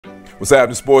What's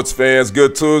happening, sports fans?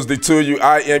 Good Tuesday to you.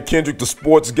 I am Kendrick, the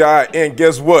sports guy, and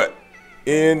guess what?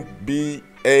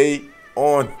 NBA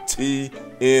on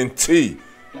TNT.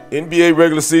 NBA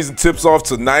regular season tips off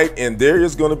tonight, and there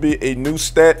is going to be a new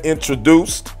stat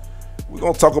introduced. We're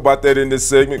going to talk about that in this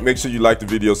segment. Make sure you like the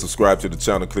video, subscribe to the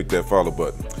channel, click that follow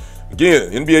button.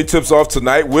 Again, NBA tips off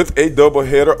tonight with a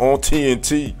doubleheader on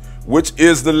TNT, which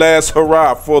is the last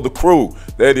hurrah for the crew.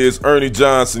 That is Ernie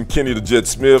Johnson, Kenny the Jet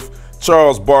Smith,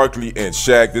 Charles Barkley, and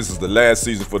Shaq. This is the last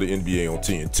season for the NBA on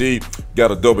TNT.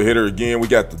 Got a doubleheader again. We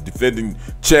got the defending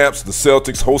champs, the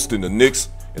Celtics, hosting the Knicks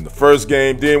in the first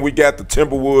game. Then we got the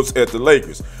Timberwolves at the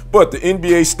Lakers. But the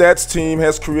NBA stats team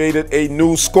has created a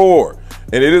new score,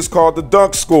 and it is called the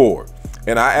dunk score.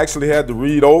 And I actually had to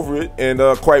read over it, and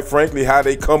quite frankly, how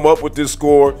they come up with this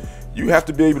score, you have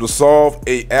to be able to solve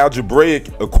a algebraic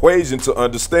equation to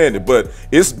understand it. But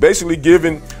it's basically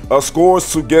giving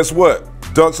scores to, guess what?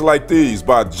 Dunks like these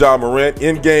by Ja Morant,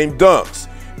 in-game dunks.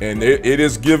 And it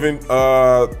is given,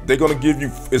 they're going to give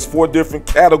you, it's 4 different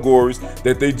categories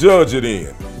that they judge it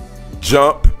in: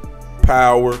 jump,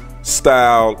 power,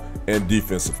 style, and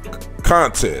defensive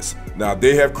contest. Now,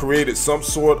 they have created some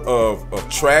sort of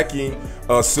tracking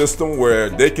system where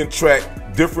they can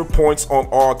track different points on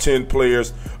all 10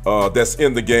 players that's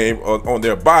in the game on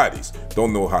their bodies.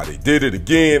 Don't know how they did it.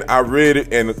 Again, I read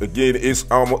it, and again,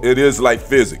 it is like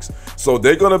physics. So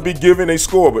they're going to be giving a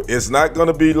score, but it's not going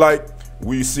to be like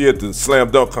we see at the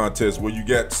slam dunk contest where you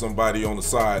got somebody on the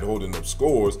side holding up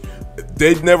scores.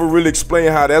 They never really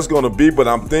explain how that's going to be, but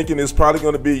I'm thinking it's probably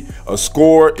going to be a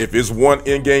score. If it's one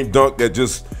in-game dunk that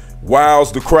just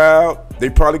wows the crowd,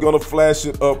 they probably going to flash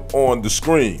it up on the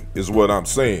screen, is what I'm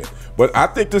saying. But I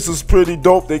think this is pretty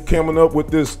dope. They coming up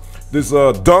with this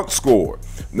dunk score.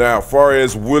 Now, as far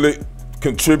as will it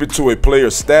contribute to a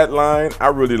player's stat line, I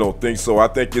really don't think so. I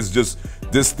think it's just,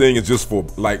 this thing is just for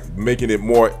like making it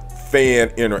more fan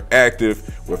interactive,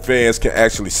 where fans can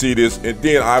actually see this. And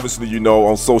then obviously, you know,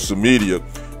 on social media,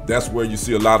 that's where you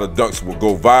see a lot of dunks will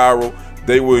go viral.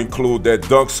 They will include that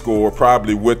dunk score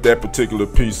probably with that particular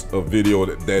piece of video,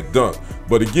 that dunk.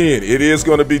 But again, it is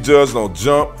going to be judged on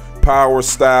jump, power,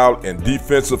 style, and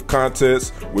defensive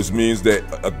contest, which means that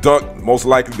a dunk, most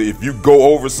likely, if you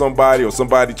go over somebody or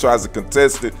somebody tries to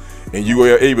contest it and you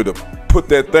are able to put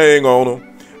that thing on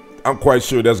them, I'm quite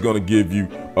sure that's going to give you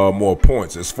more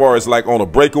points. As far as like on a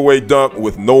breakaway dunk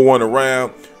with no one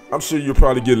around, I'm sure you'll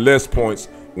probably get less points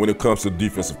when it comes to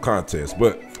defensive contest.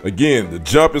 But again, the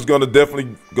jump is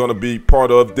definitely going to be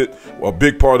part of it, a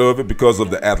big part of it, because of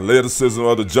the athleticism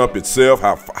of the jump itself,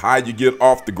 how high you get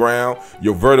off the ground,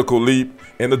 your vertical leap,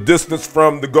 and the distance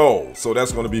from the goal. So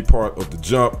that's going to be part of the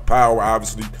jump. Power,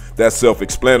 obviously, that's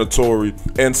self-explanatory,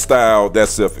 and style,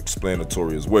 that's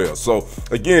self-explanatory as well. So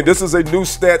again, this is a new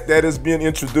stat that is being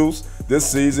introduced this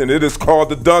season. It is called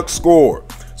the dunk score.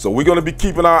 So we're going to be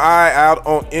keeping our eye out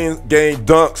on in-game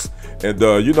dunks. And,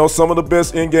 you know, some of the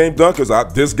best in-game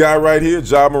dunkers, this guy right here,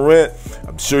 Ja Morant,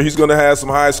 I'm sure he's going to have some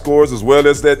high scores, as well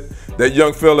as that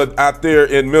young fella out there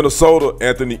in Minnesota,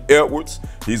 Anthony Edwards.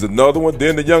 He's another one.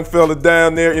 Then the young fella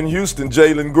down there in Houston,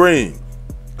 Jalen Green.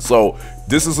 So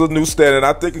this is a new stat, and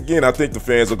I think the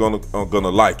fans are gonna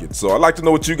like it. So I'd like to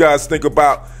know what you guys think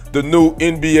about the new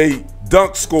NBA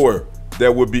dunk score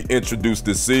that will be introduced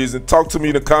this season. Talk to me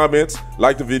in the comments,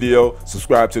 like the video,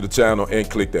 subscribe to the channel, and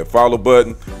click that follow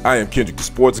button. I am Kendrick, the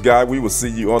sports guy. We will see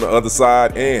you on the other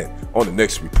side, and on the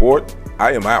next report,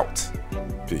 I am out.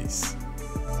 Peace.